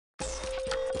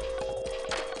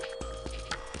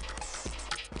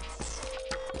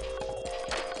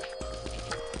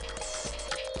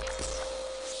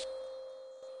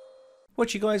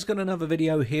What you guys, got another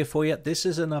video here for you. This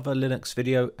is another Linux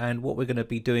video, and what we're going to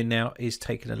be doing now is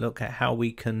taking a look at how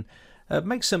we can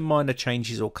make some minor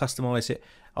changes or customize it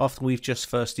after we've just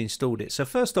first installed it. So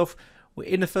first off,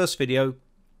 in the first video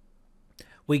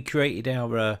we created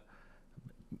our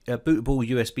bootable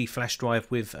USB flash drive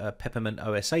with Peppermint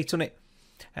OS 8 on it,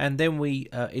 and then we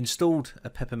installed a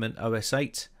Peppermint OS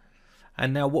 8.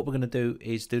 And now what we're going to do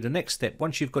is do the next step.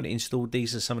 Once you've got it installed,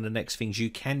 these are some of the next things you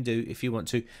can do if you want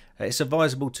to. It's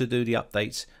advisable to do the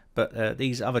updates, but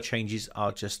these other changes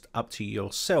are just up to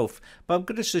yourself. But I'm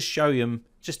going to just show you them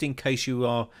just in case you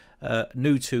are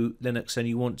new to Linux and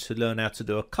you want to learn how to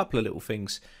do a couple of little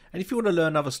things. And if you want to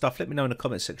learn other stuff, let me know in the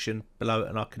comment section below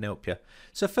and I can help you.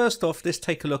 So first off, let's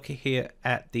take a look here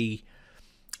at the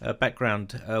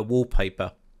background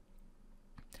wallpaper.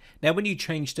 Now when you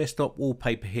change desktop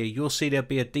wallpaper here, you'll see there'll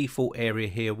be a default area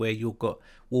here where you've got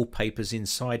wallpapers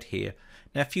inside here.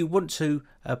 Now if you want to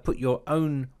put your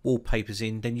own wallpapers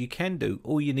in, then you can do.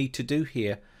 All you need to do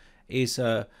here is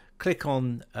click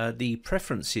on the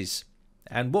preferences,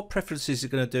 and what preferences are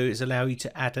going to do is allow you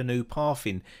to add a new path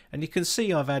in. And you can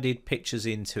see I've added pictures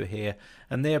into here,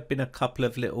 and there have been a couple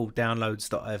of little downloads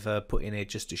that I've put in here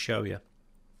just to show you.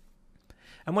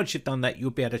 And once you've done that,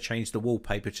 you'll be able to change the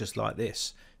wallpaper just like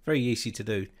this. Very easy to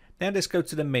do. Now let's go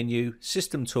to the menu,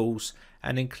 System Tools,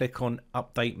 and then click on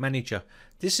Update Manager.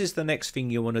 This is the next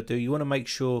thing you want to do. You want to make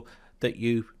sure that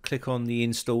you click on the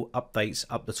Install Updates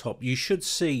up the top. You should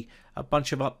see a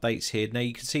bunch of updates here. Now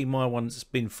you can see my one's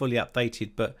been fully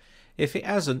updated, but if it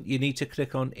hasn't, you need to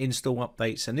click on Install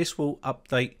Updates, and this will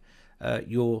update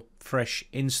your fresh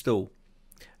install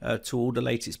to all the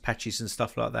latest patches and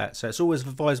stuff like that. So it's always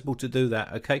advisable to do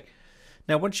that. Okay,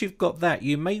 now once you've got that,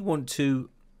 you may want to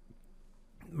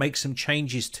make some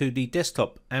changes to the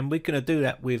desktop, and we're going to do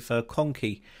that with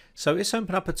Conky. So let's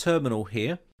open up a terminal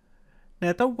here.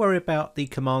 Now don't worry about the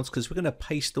commands because we're going to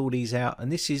paste all these out, and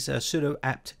this is sudo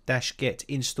apt-get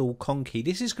install conky.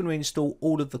 This is going to install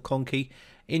all of the conky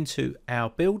into our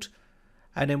build,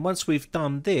 and then once we've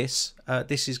done this,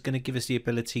 this is going to give us the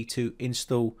ability to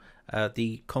install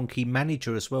the Conky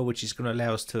Manager as well, which is going to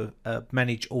allow us to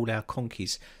manage all our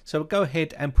conkies. So we'll go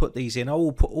ahead and put these in. I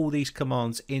will put all these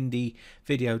commands in the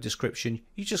video description.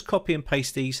 You just copy and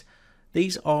paste these.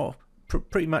 These are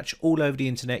pretty much all over the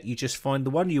internet. You just find the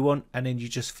one you want and then you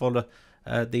just follow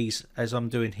these as I'm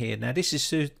doing here. Now this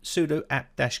is sudo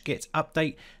apt-get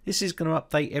update. This is going to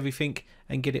update everything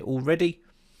and get it all ready.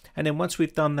 And then once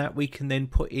we've done that, we can then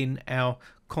put in our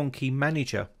Conky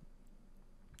Manager.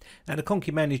 Now the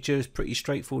Conky Manager is pretty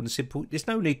straightforward and simple. There's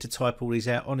no need to type all these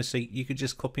out. Honestly, you could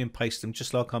just copy and paste them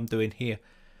just like I'm doing here.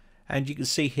 And you can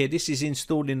see here, this is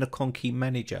installing the Conky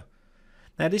Manager.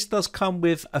 Now this does come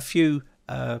with a few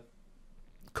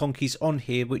conkies on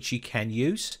here which you can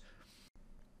use.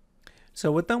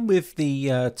 So we're done with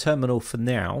the terminal for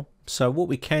now. So what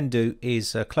we can do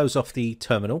is close off the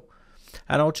terminal,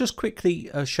 and I'll just quickly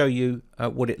show you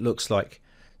what it looks like.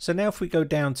 So now if we go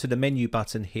down to the menu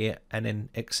button here and then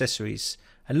accessories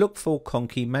and look for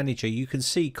Conky Manager, you can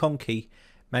see Conky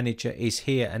Manager is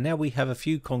here, and now we have a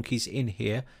few conkies in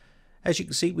here. As you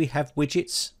can see, we have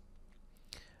widgets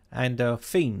and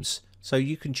themes, so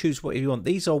you can choose what you want.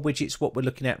 These are widgets, what we're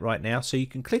looking at right now, so you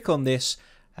can click on this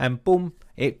and boom,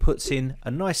 it puts in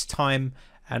a nice time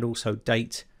and also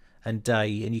date and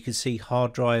day, and you can see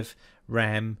hard drive,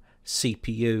 RAM,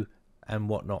 CPU and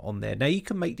whatnot on there. Now you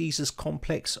can make these as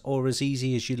complex or as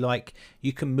easy as you like.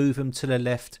 You can move them to the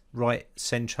left, right,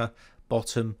 center,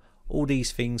 bottom. All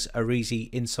these things are easy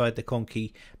inside the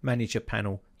Conky Manager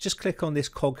panel. Just click on this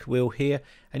cog wheel here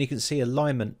and you can see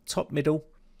alignment, top, middle,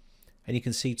 and you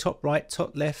can see top right,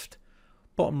 top left,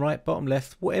 bottom right, bottom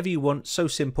left, whatever you want. So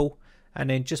simple. And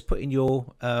then just put in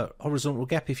your horizontal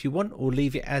gap if you want, or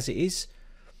leave it as it is,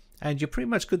 and you're pretty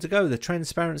much good to go. The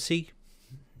transparency,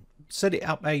 set it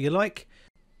up how you like.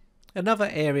 Another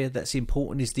area that's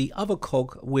important is the other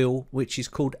cog wheel, which is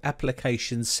called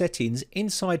Application Settings.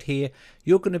 Inside here,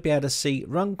 you're going to be able to see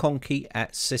Run Conky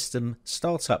at System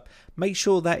Startup. Make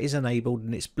sure that is enabled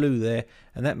and it's blue there,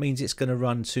 and that means it's going to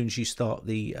run as soon as you start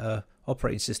the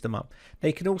operating system up. Now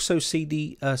you can also see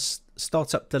the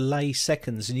startup delay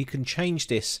seconds, and you can change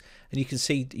this, and you can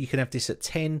see you can have this at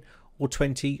 10 or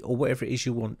 20 or whatever it is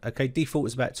you want. Okay, default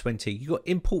is about 20. You've got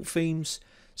import themes,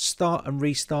 start and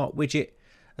restart widget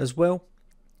as well,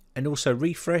 and also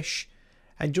refresh,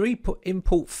 and your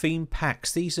import theme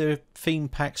packs. These are theme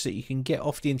packs that you can get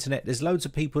off the internet. There's loads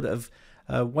of people that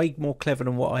have way more clever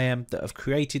than what I am that have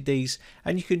created these,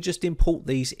 and you can just import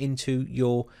these into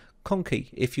your Conky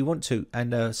if you want to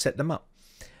and set them up.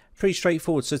 Pretty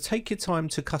straightforward, so take your time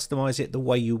to customize it the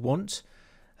way you want.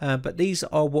 but these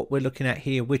are what we're looking at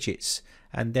here, widgets,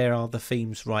 and there are the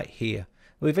themes right here.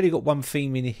 We've only got one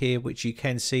theme in here which you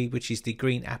can see, which is the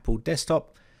green apple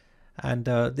desktop, and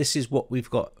this is what we've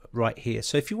got right here.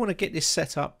 So if you want to get this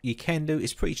set up, you can do.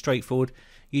 It's pretty straightforward.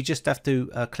 You just have to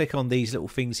click on these little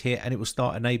things here and it will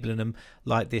start enabling them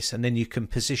like this, and then you can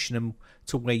position them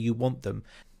to where you want them.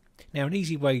 Now an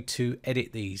easy way to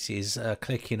edit these is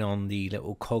clicking on the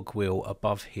little cogwheel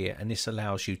above here, and this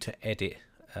allows you to edit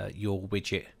your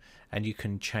widget, and you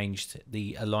can change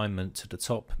the alignment to the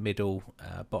top, middle,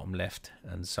 bottom left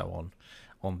and so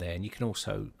on there, and you can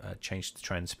also change the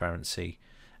transparency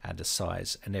and the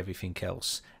size and everything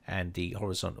else, and the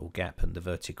horizontal gap and the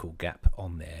vertical gap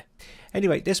on there.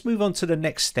 Anyway, let's move on to the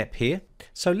next step here.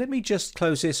 So let me just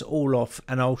close this all off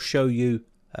and I'll show you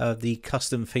the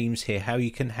custom themes here, how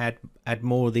you can add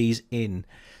more of these in.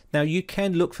 Now you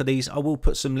can look for these. I will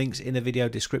put some links in the video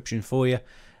description for you,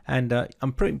 and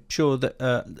I'm pretty sure that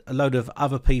a load of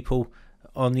other people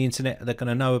on the internet are going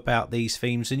to know about these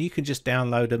themes, and you can just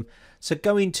download them. So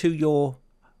go into your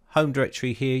home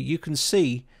directory here. You can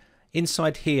see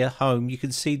inside here, home, you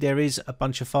can see there is a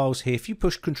bunch of files here. If you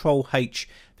push Control H,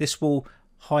 this will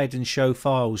hide and show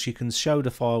files. You can show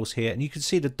the files here, and you can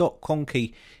see the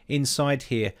 .conky inside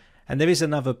here, and there is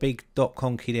another big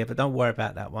 .conky there, but don't worry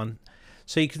about that one.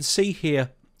 So you can see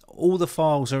here all the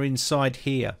files are inside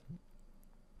here.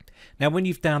 Now when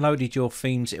you've downloaded your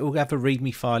themes, it will have a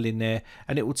readme file in there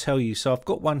and it will tell you. So I've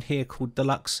got one here called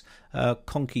Deluxe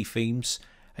Conky Themes,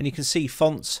 and you can see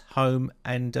fonts, home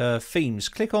and themes.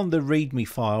 Click on the readme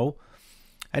file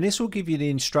and this will give you the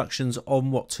instructions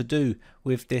on what to do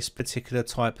with this particular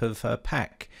type of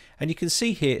pack. And you can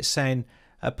see here it's saying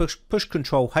push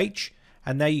Control H,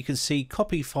 and there you can see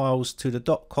copy files to the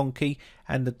 .conky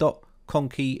and the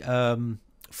 .conky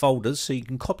folders, so you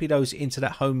can copy those into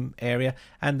that home area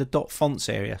and the .fonts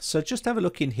area. So just have a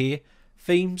look in here,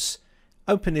 themes,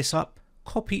 open this up,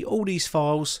 copy all these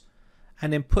files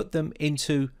and then put them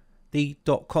into the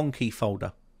 .conky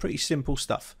folder. Pretty simple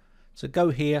stuff. So go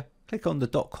here, click on the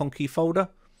 .conky folder,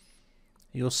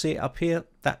 you'll see it up here,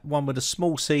 that one with a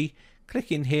small c.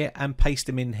 Click in here and paste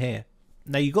them in here.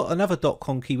 Now you've got another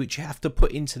 .conky which you have to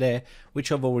put into there, which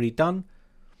I've already done.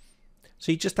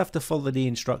 So you just have to follow the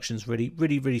instructions.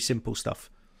 Really simple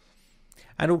stuff.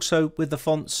 And also with the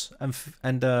fonts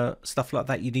and stuff like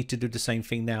that, you need to do the same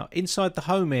thing. Now inside the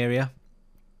home area,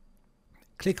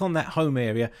 click on that home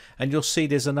area and you'll see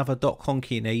there's another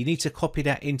 .conky in there. You need to copy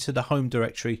that into the home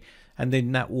directory, and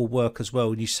then that will work as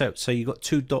well. And so you've got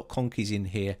two .conkys in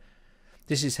here.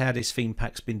 This is how this theme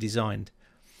pack's been designed.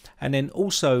 And then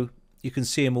also you can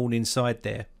see them all inside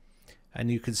there. And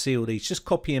you can see all these, just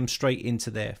copy them straight into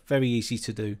there. Very easy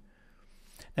to do.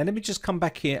 Now let me just come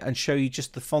back here and show you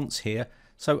just the fonts here.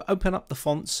 So open up the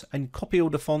fonts and copy all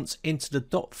the fonts into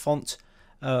the .font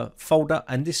folder,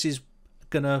 and this is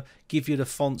going to give you the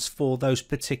fonts for those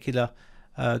particular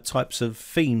types of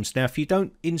themes. Now if you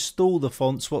don't install the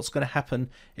fonts, what's going to happen,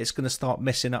 it's going to start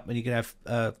messing up and you're going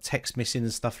to have text missing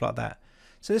and stuff like that.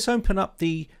 So let's open up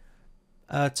the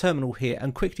terminal here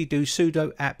and quickly do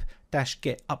sudo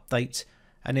apt-get update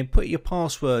and then put your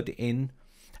password in,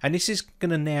 and this is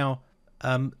going to now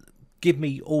give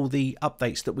me all the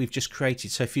updates that we've just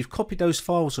created. So if you've copied those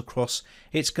files across,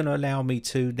 it's going to allow me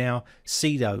to now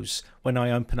see those when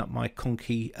I open up my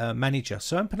Conky Manager.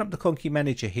 So open up the Conky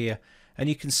Manager here and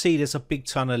you can see there's a big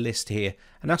ton of list here,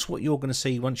 and that's what you're going to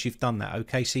see once you've done that.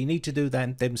 Okay, so you need to do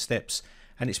them steps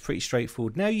and it's pretty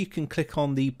straightforward. Now you can click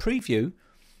on the preview,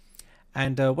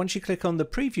 and once you click on the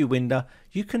preview window,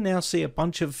 you can now see a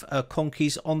bunch of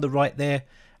conkys on the right there,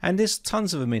 and there's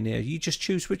tons of them in here. You just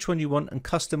choose which one you want and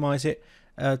customize it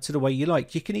to the way you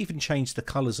like. You can even change the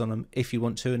colors on them if you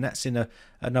want to, and that's in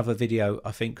another video,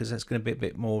 I think, because that's going to be a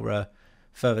bit more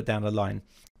further down the line.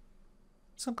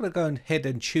 So I'm going to go ahead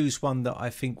and choose one that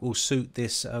I think will suit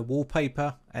this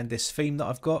wallpaper and this theme that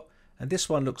I've got, and this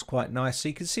one looks quite nice. So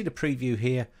you can see the preview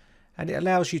here, and it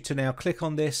allows you to now click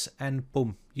on this and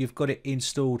boom, you've got it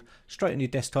installed straight on your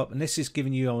desktop. And this is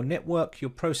giving you your network, your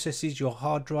processes, your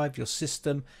hard drive, your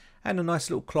system, and a nice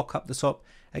little clock up the top.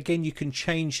 Again, you can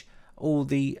change all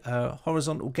the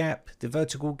horizontal gap, the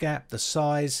vertical gap, the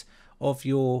size of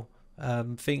your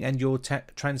thing, and your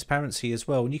transparency as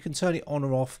well, and you can turn it on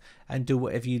or off and do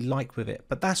whatever you like with it.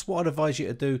 But that's what I'd advise you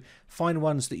to do. Find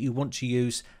ones that you want to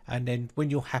use, and then when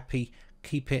you're happy,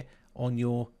 keep it on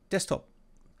your desktop.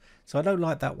 So I don't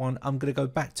like that one. I'm going to go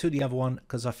back to the other one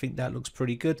because I think that looks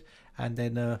pretty good, and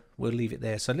then we'll leave it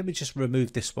there. So let me just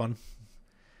remove this one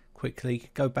quickly,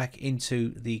 go back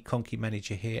into the Conky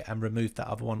Manager here and remove that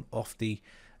other one off the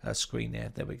screen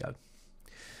there. There we go.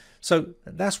 So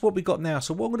that's what we got now.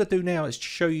 So what I'm going to do now is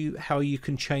show you how you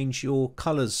can change your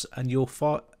colors and your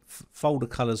folder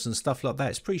colors and stuff like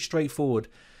that. It's pretty straightforward.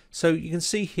 So you can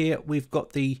see here we've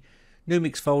got the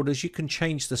Numix folders. You can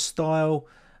change the style,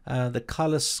 the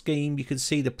color scheme. You can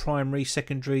see the primary,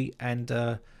 secondary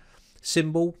and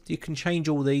symbol. You can change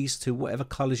all these to whatever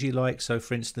colors you like. So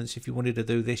for instance, if you wanted to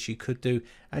do this, you could do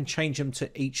and change them to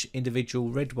each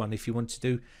individual red one if you want to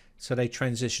do, so they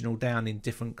transition all down in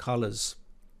different colors.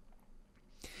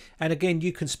 And again,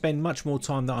 you can spend much more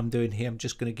time than I'm doing here. I'm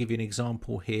just going to give you an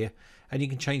example here, and you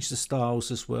can change the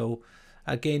styles as well.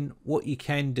 Again, what you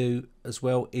can do as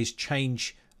well is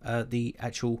change the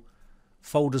actual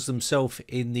folders themselves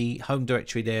in the home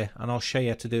directory there, and I'll show you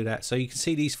how to do that. So you can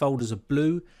see these folders are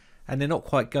blue and they're not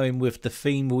quite going with the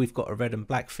theme. We've got a red and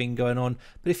black thing going on,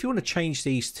 but if you want to change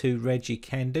these to red, you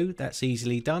can do. That's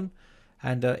easily done.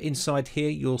 And inside here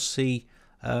you'll see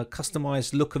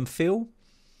customized look and feel,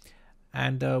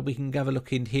 and we can have a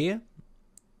look in here,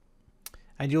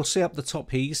 and you'll see up the top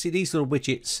here, you see these little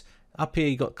widgets. Up here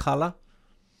you got color,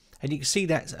 and you can see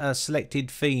that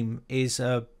selected theme is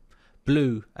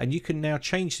blue, and you can now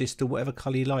change this to whatever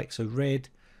color you like, so red,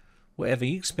 whatever.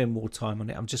 You can spend more time on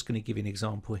it. I'm just going to give you an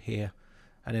example here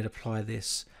and then apply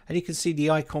this, and you can see the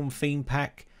icon theme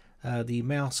pack, the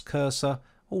mouse cursor,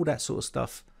 all that sort of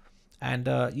stuff. And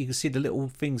you can see the little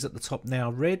things at the top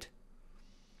now red,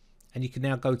 and you can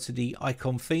now go to the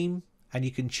icon theme and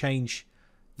you can change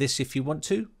this if you want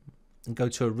to and go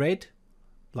to a red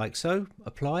like so,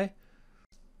 apply,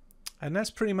 and that's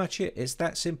pretty much it. It's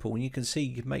that simple, and you can see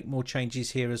you can make more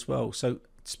changes here as well. So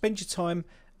spend your time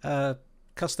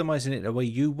customizing it the way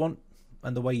you want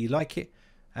and the way you like it,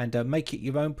 and make it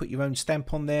your own, put your own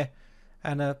stamp on there,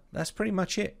 and that's pretty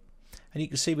much it. And you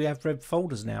can see we have red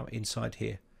folders now inside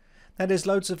here. Now there's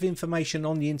loads of information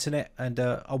on the internet, and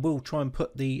I will try and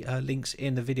put the links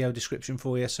in the video description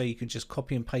for you, so you can just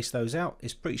copy and paste those out.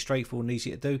 It's pretty straightforward and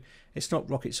easy to do. It's not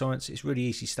rocket science, it's really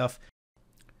easy stuff.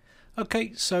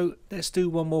 Okay, so let's do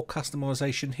one more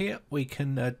customization here. We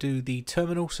can do the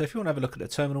terminal. So if you want to have a look at the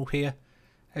terminal here,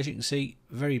 as you can see,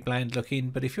 very bland looking,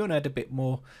 but if you want to add a bit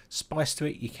more spice to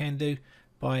it, you can do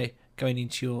by going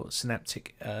into your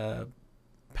Synaptic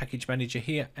package manager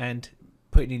here and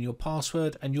putting in your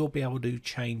password, and you'll be able to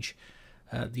change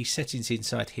the settings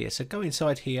inside here. So go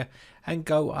inside here and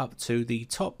go up to the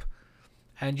top,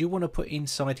 and you want to put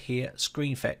inside here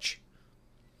screen fetch,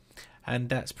 and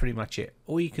that's pretty much it.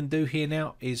 All you can do here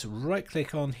now is right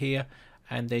click on here,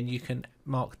 and then you can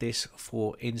mark this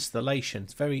for installation.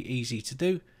 It's very easy to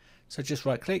do. So just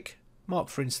right click, mark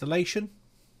for installation,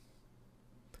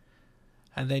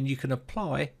 and then you can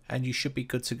apply, and you should be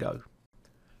good to go.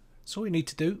 So all you need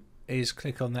to do is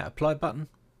click on that apply button,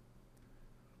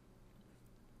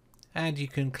 and you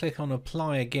can click on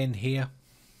apply again here,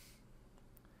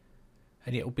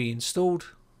 and it will be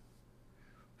installed.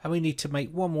 And we need to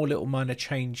make one more little minor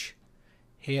change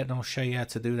here, and I'll show you how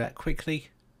to do that quickly.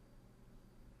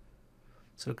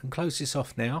 So we can close this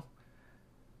off now.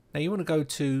 Now you want to go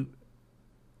to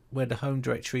where the home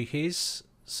directory is.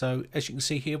 So as you can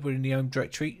see here, we're in the home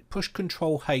directory. Push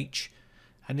Control H,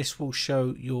 and this will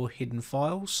show your hidden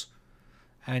files,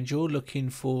 and you're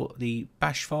looking for the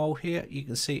bash file here. You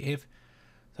can see it here,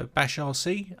 so bash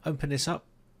rc. Open this up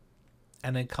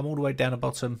and then come all the way down the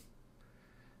bottom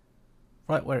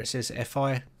right where it says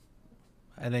fi,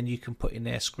 and then you can put in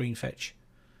there screen fetch.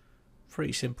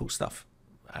 Pretty simple stuff.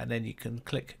 And then you can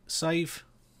click save,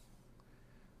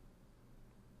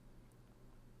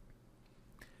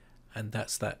 and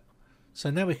that's that. So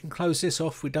now we can close this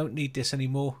off. We don't need this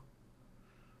anymore,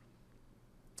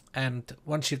 and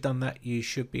once you've done that, you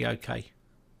should be okay.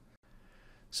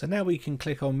 So now we can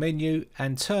click on menu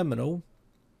and terminal,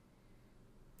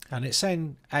 and it's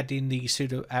saying add in the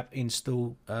sudo apt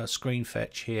install screen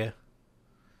fetch here.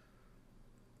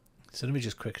 So let me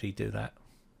just quickly do that.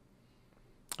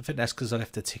 I think that's because I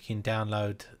have to tick in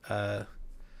download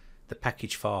the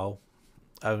package file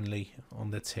only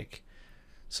on the tick.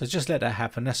 So just let that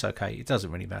happen, that's okay, it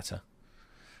doesn't really matter.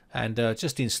 And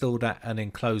just install that and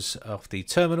then close off the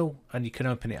terminal, and you can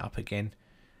open it up again,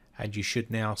 and you should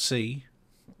now see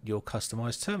your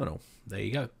customized terminal. There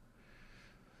you go.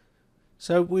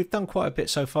 So we've done quite a bit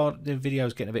so far. The video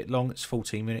is getting a bit long, it's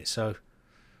 14 minutes, so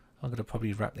I'm going to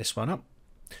probably wrap this one up.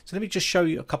 So let me just show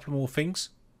you a couple more things.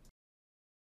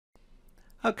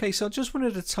 Okay, so I just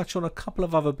wanted to touch on a couple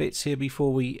of other bits here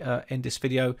before we end this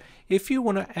video. If you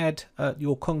want to add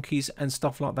your conkeys and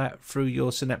stuff like that through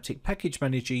your Synaptic Package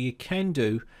Manager, you can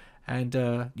do,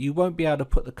 and you won't be able to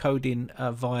put the code in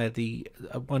via the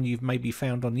one you've maybe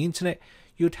found on the internet.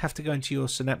 You'd have to go into your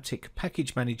Synaptic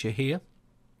Package Manager here,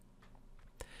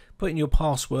 put in your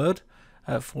password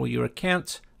for your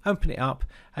account, open it up,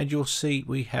 and you'll see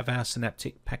we have our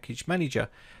Synaptic Package Manager.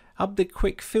 Up the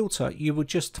quick filter, you will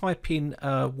just type in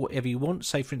whatever you want,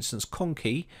 say for instance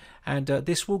Conky, and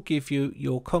this will give you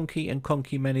your Conky and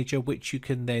Conky Manager, which you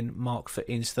can then mark for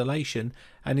installation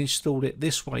and install it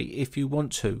this way if you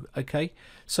want to. Okay,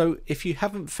 so if you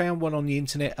haven't found one on the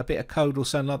internet, a bit of code or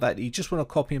something like that, you just want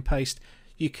to copy and paste,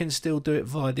 you can still do it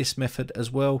via this method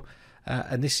as well,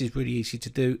 and this is really easy to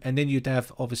do. And then you'd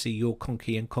have obviously your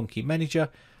Conky and Conky Manager,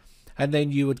 and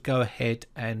then you would go ahead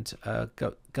and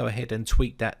go ahead and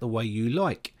tweak that the way you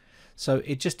like. So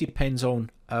it just depends on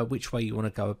which way you want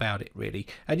to go about it, really.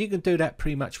 And you can do that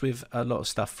pretty much with a lot of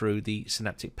stuff through the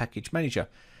Synaptic Package Manager.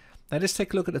 Now let's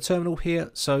take a look at the terminal here.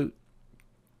 So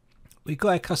we've got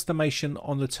our customization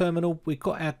on the terminal. We've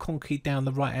got our Conky down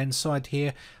the right hand side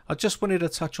here. I just wanted to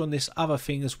touch on this other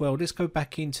thing as well. Let's go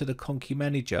back into the Conky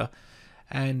Manager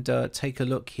and take a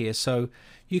look here. So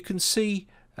you can see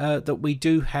that we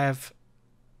do have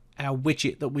our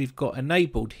widget that we've got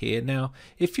enabled here. Now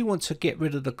if you want to get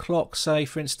rid of the clock, say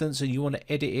for instance, and you want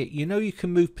to edit it, you know you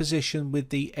can move position with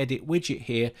the edit widget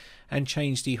here and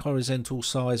change the horizontal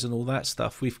size and all that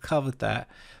stuff. We've covered that.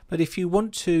 But if you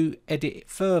want to edit it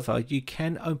further, you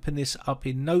can open this up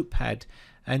in Notepad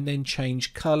and then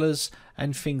change colors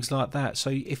and things like that. So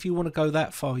if you want to go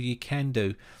that far, you can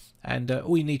do. And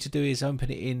all you need to do is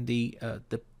open it in the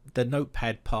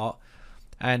Notepad part,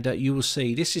 and you will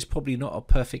see this is probably not a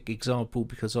perfect example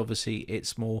because obviously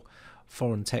it's more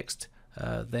foreign text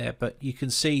there, but you can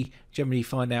see generally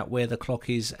find out where the clock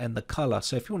is and the color.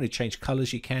 So if you want to change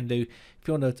colors, you can do. If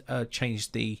you want to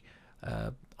change the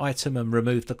item and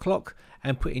remove the clock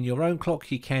and put in your own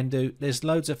clock, you can do. There's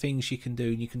loads of things you can do,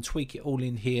 and you can tweak it all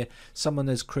in here. Someone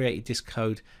has created this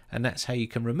code, and that's how you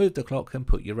can remove the clock and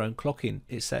put your own clock in.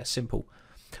 It's that simple.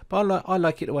 But I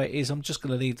like it the way it is. I'm just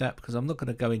going to leave that because I'm not going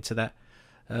to go into that.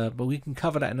 But we can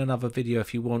cover that in another video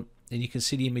if you want, and you can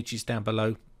see the images down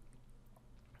below.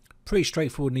 Pretty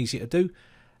straightforward and easy to do.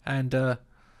 And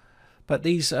but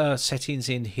these settings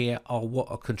in here are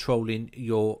what are controlling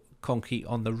your Conky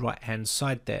on the right hand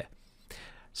side there.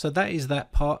 So that is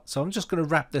that part. So I'm just going to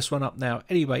wrap this one up now.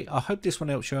 Anyway, I hope this one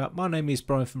helps you out. My name is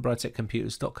Brian from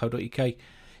brighttechcomputers.co.uk. If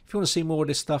you want to see more of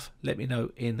this stuff, let me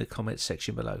know in the comments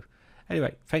section below.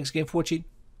 Anyway, thanks again for watching.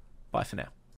 Bye for now.